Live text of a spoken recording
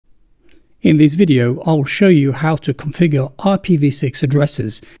In this video, I will show you how to configure IPv6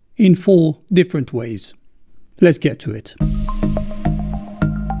 addresses in 4 different ways. Let's get to it.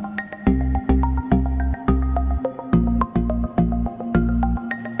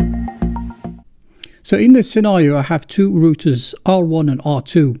 So in this scenario, I have 2 routers, R1 and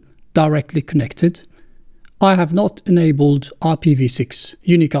R2, directly connected. I have not enabled IPv6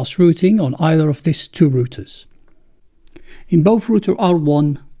 unicast routing on either of these 2 routers. In both router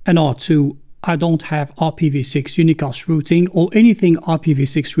R1 and R2, I don't have IPv6 unicast routing or anything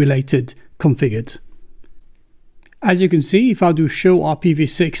IPv6 related configured. As you can see, if I do show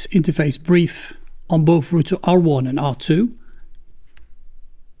IPv6 interface brief on both router R1 and R2,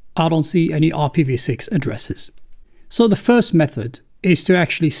 I don't see any IPv6 addresses. So the first method is to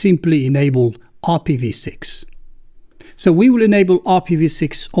actually simply enable IPv6. So we will enable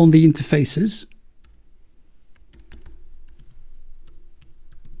IPv6 on the interfaces.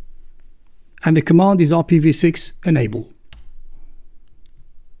 And the command is IPv6 enable.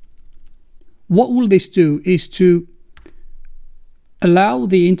 What will this do is to allow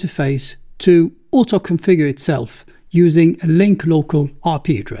the interface to auto-configure itself using a link local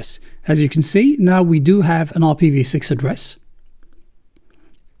IP address. As you can see, now we do have an IPv6 address.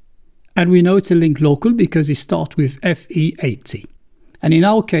 And we know it's a link local because it starts with FE80. And in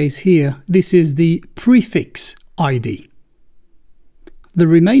our case here, this is the prefix ID. The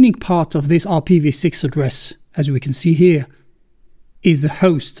remaining part of this IPv6 address, as we can see here, is the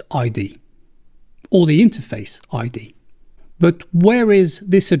host ID or the interface ID. But where is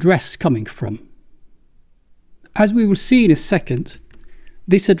this address coming from? As we will see in a second,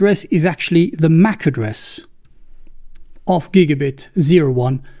 this address is actually the MAC address of gigabit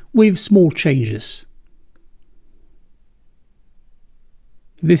 01 with small changes.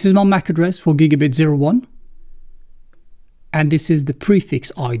 This is my MAC address for gigabit 01. And this is the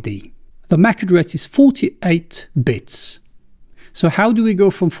prefix ID. The MAC address is 48 bits. So how do we go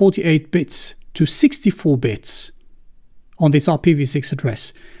from 48 bits to 64 bits on this IPv6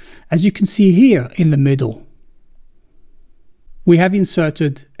 address? As you can see here in the middle, we have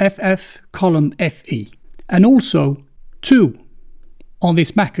inserted FF column FE, and also 2 on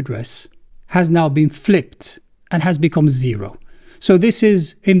this MAC address has now been flipped and has become 0. So this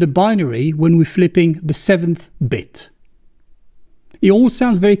is in the binary when we're flipping the 7th bit. It all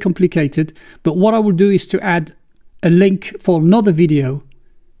sounds very complicated, but what I will do is to add a link for another video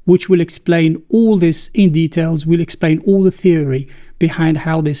which will explain all this in details, will explain all the theory behind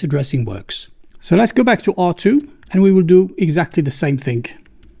how this addressing works. So let's go back to R2 and we will do exactly the same thing.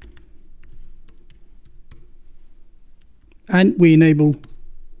 And we enable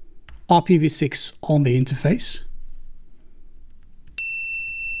IPv6 on the interface.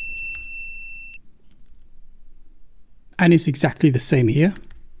 And it's exactly the same here.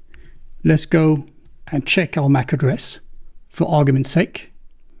 Let's go and check our MAC address for argument's sake.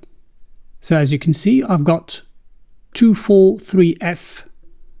 So as you can see, I've got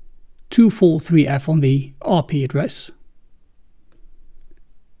 243F on the IP address.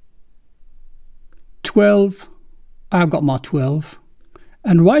 12, I've got my 12.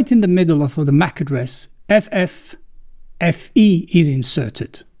 And right in the middle of the MAC address, FE is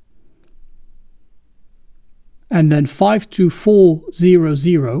inserted. And then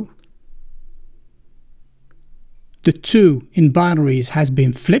 52400, the 2 in binaries has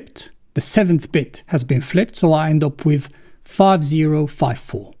been flipped, the 7th bit has been flipped, so I end up with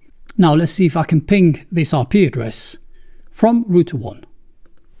 5054. Now let's see if I can ping this IP address from router 1.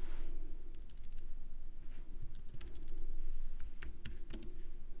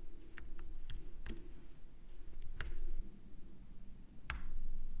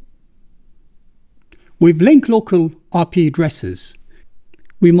 With link local IP addresses,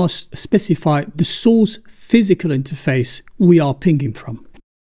 we must specify the source physical interface we are pinging from.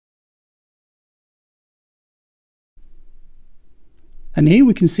 And here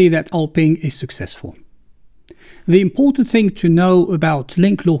we can see that our ping is successful. The important thing to know about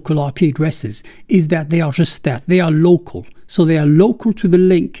link local IP addresses is that they are just that, they are local. So they are local to the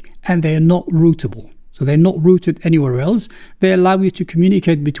link and they are not routable. So they're not routed anywhere else. They allow you to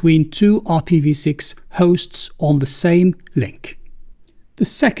communicate between 2 IPv6 hosts on the same link. The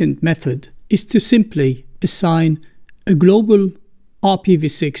second method is to simply assign a global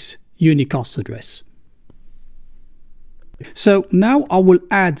IPv6 unicast address. So now I will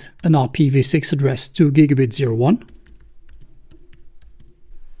add an IPv6 address to gigabit 01.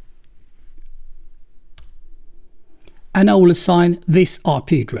 And I will assign this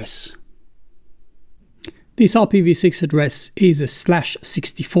IP address. This IPv6 address is a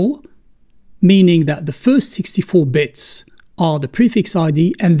 /64, meaning that the first 64 bits are the prefix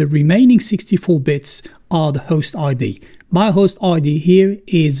ID and the remaining 64 bits are the host ID. My host ID here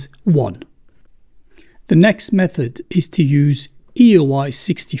is 1. The next method is to use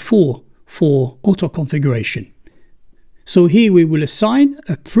EUI-64 for auto configuration. So here we will assign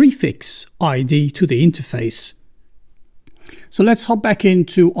a prefix ID to the interface. So let's hop back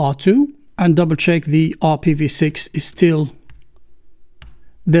into R2 and double check the IPv6 is still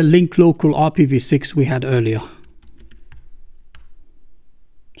the link local IPv6 we had earlier.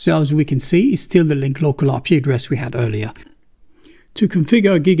 So as we can see, it's still the link local IP address we had earlier. To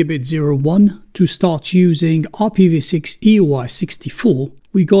configure gigabit 01 to start using IPv6 EUI-64,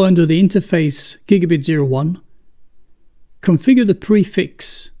 we go under the interface gigabit 01, configure the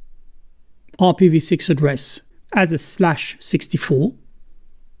prefix IPv6 address as a /64,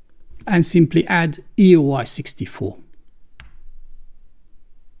 and simply add EUI-64.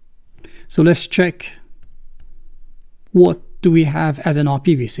 So let's check what do we have as an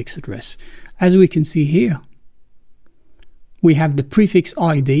IPv6 address. As we can see here, we have the prefix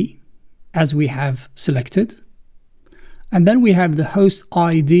ID as we have selected. And then we have the host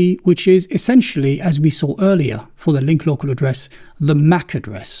ID, which is essentially, as we saw earlier for the link local address, the MAC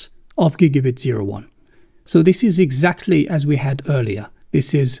address of gigabit 01. So this is exactly as we had earlier.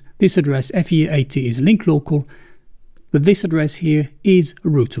 This address FE80 is link local, but this address here is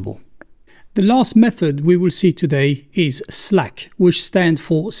routable. The last method we will see today is SLAAC, which stands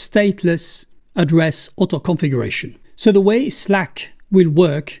for Stateless Address Auto Configuration. So the way SLAAC will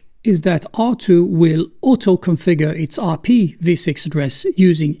work is that R2 will auto-configure its IPv6 address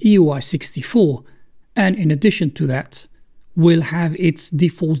using EUI-64, and in addition to that, will have its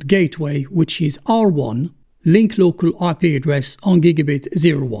default gateway, which is R1, link local IP address on gigabit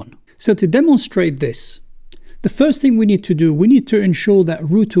 01. So to demonstrate this, the first thing we need to do, we need to ensure that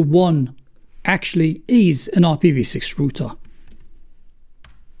router 1 actually is an IPv6 router.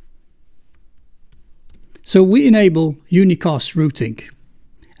 So we enable unicast routing,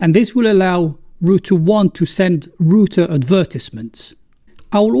 and this will allow router 1 to send router advertisements.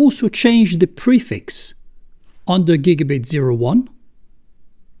 I will also change the prefix under gigabit 01.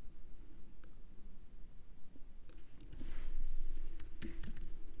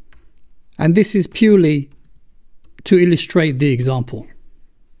 And this is purely to illustrate the example.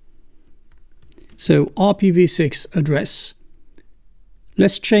 So IPv6 address,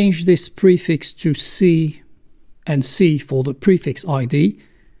 let's change this prefix to C and C for the prefix ID.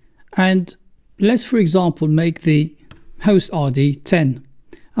 And let's, for example, make the host ID 10.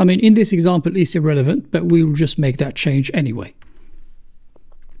 I mean, in this example, it's irrelevant, but we will just make that change anyway.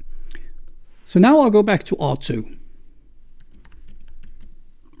 So now I'll go back to R2.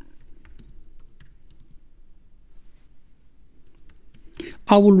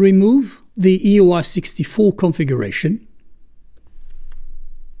 I will remove the EUI-64 configuration.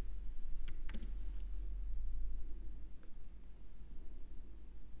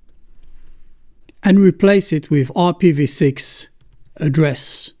 And replace it with IPv6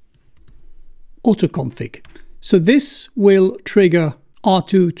 address autoconfig. So this will trigger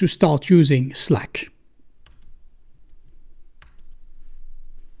R2 to start using SLAAC.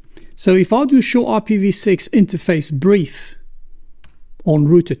 So if I do show IPv6 interface brief on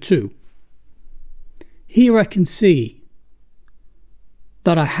router 2, here I can see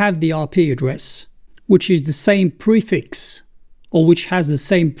that I have the IP address, which is the same prefix, or which has the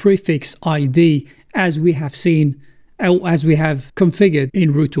same prefix ID as we have seen, or as we have configured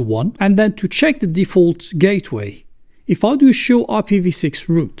in router 1. And then to check the default gateway, if I do show IPv6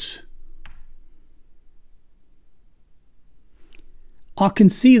 route, I can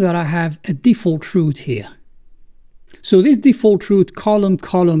see that I have a default route here. So this default route column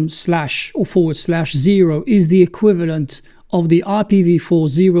slash or /0 is the equivalent of the IPv4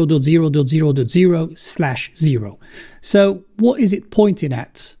 0.0.0.0/0. So what is it pointing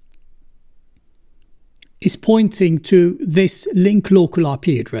at? It's pointing to this link local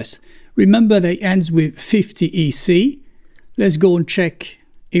IP address. Remember that it ends with 50 EC. Let's go and check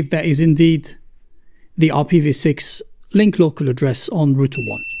if that is indeed the IPv6 link local address on router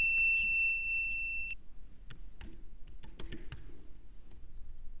 1.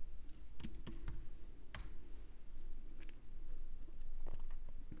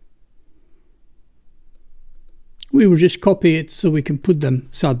 We will just copy it so we can put them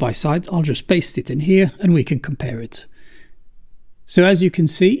side by side. I'll just paste it in here and we can compare it. So as you can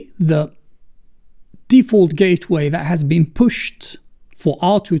see, the default gateway that has been pushed for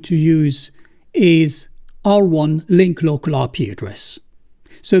R2 to use is R1 link local IP address.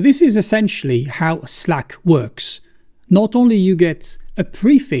 So this is essentially how SLAAC works. Not only you get a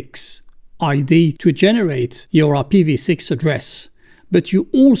prefix ID to generate your IPv6 address, but you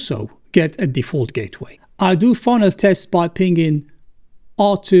also get a default gateway. I do final test by pinging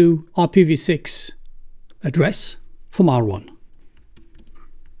R2 IPv6 address from R1.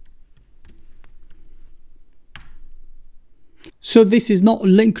 So this is not a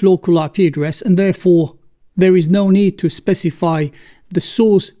linked local IP address, and therefore there is no need to specify the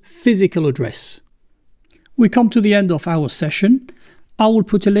source physical address. We come to the end of our session. I will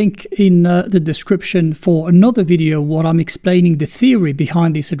put a link in the description for another video where I'm explaining the theory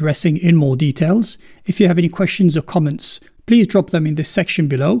behind this addressing in more details. If you have any questions or comments, please drop them in the section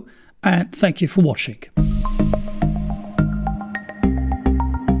below, and thank you for watching.